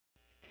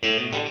You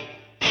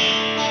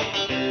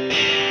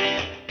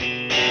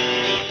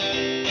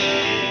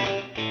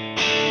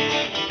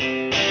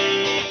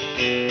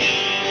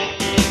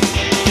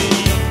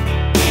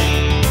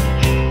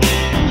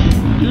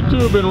two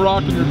have been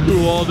rocking your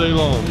cool all day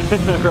long.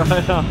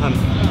 Right on.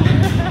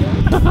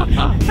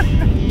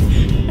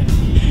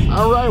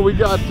 All right, we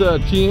got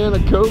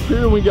Tiana Cope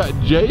here, and we got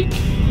Jake.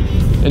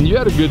 And you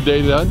had a good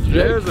day then,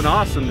 Jake? It was an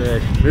awesome day.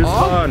 It was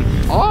fun.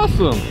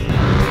 Awesome.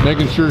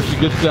 Making sure she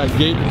gets that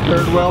gate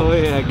prepared well. Oh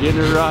yeah,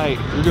 getting it right.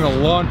 You're gonna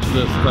launch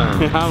this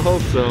thing. I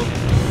hope so.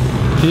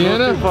 Tiana?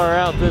 Not too far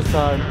out this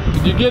time.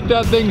 Did you get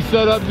that thing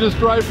set up just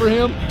right for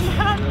him?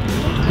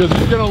 Because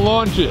we're gonna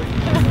launch it.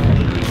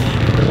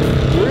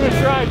 We're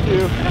gonna try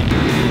to.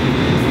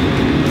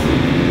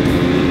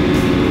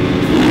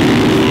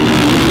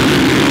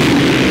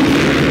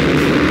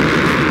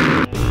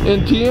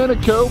 And Tiana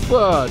Cope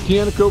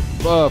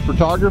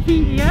photography?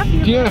 Yep.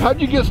 Tiana,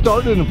 how'd you get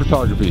started in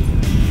photography?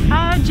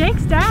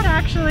 Jake's dad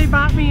actually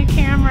bought me a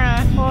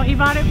camera. Well, he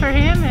bought it for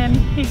him and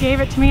he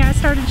gave it to me. I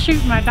started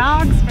shooting my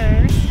dogs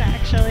first,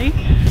 actually.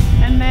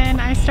 And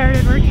then I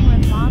started working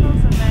with models,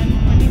 and then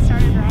when he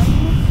started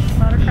riding,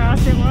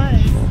 motocross it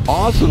was.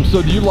 Awesome.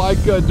 So do you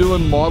like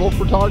doing model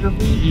photography?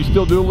 Do you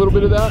still do a little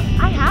bit of that?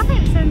 I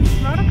haven't since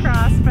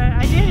motocross, but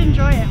I did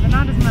enjoy it, but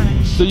not as much.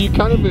 So you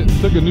kind of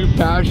took a new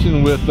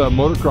passion with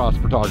motocross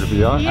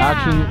photography, huh?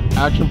 Yeah.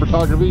 Action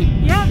photography?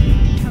 Yep,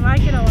 I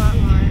like it a lot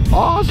more.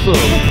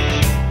 Awesome.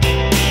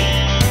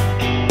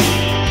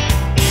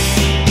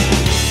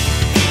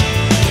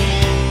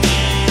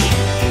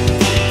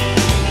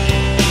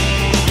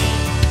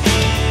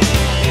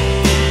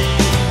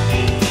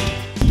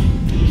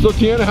 So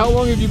Tiana, how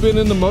long have you been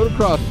in the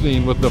motocross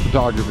scene with the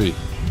photography?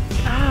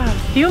 A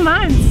few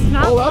months,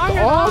 not Oh, that's long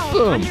at all,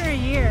 awesome. under a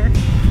year.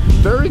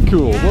 Very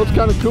cool. Yeah. Well, it's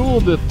kind of cool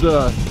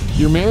that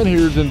your man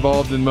here is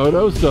involved in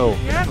moto, so.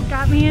 Yep,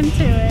 got me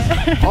into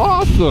it.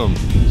 Awesome.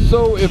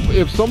 So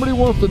if somebody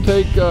wants to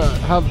take,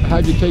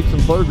 have you take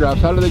some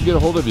photographs, how do they get a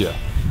hold of you?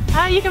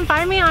 You can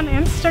find me on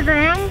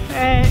Instagram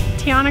at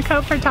Tiana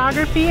Cope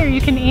Photography, or you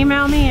can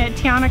email me at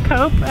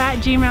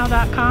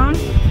tianacope@gmail.com.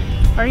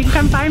 Or you can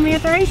come find me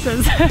at the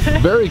races.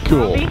 Very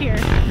cool. I'll be here.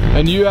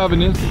 And you have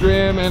an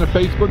Instagram and a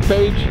Facebook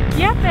page?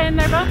 Yep, and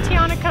they're both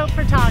Tiana Cope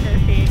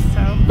Photography,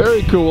 so.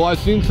 Very cool. I've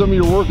seen some of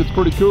your work. It's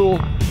pretty cool.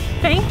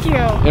 Thank you.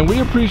 And we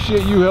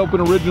appreciate you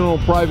helping Original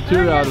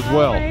Privateer out as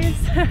well.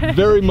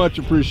 Very much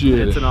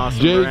appreciated. It's an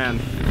awesome Jake,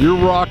 brand. You're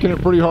rocking it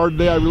pretty hard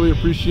today. I really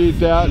appreciate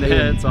that.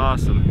 Yeah, it's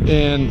awesome.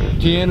 And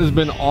Tiana's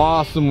been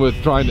awesome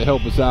with trying to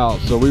help us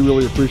out, so we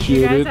really appreciate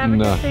you it. guys have a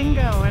good thing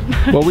going.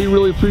 Well, we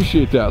really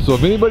appreciate that. So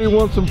if anybody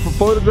wants some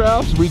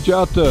photographs, reach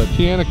out to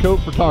Tiana Cope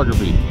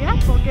Photography.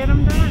 Yep, we'll get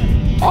them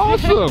done.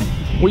 Awesome.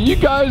 Well, you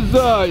guys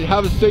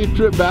have a safe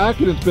trip back,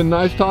 and it's been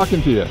nice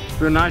talking to you. It's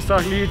been nice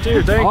talking to you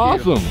too. Thank you.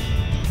 Awesome.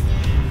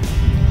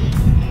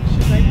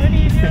 She's like, what are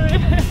you doing?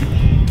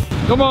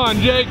 Come on,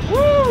 Jake.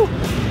 Woo!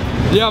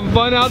 You having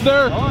fun out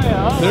there? Oh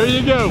yeah. There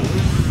you go.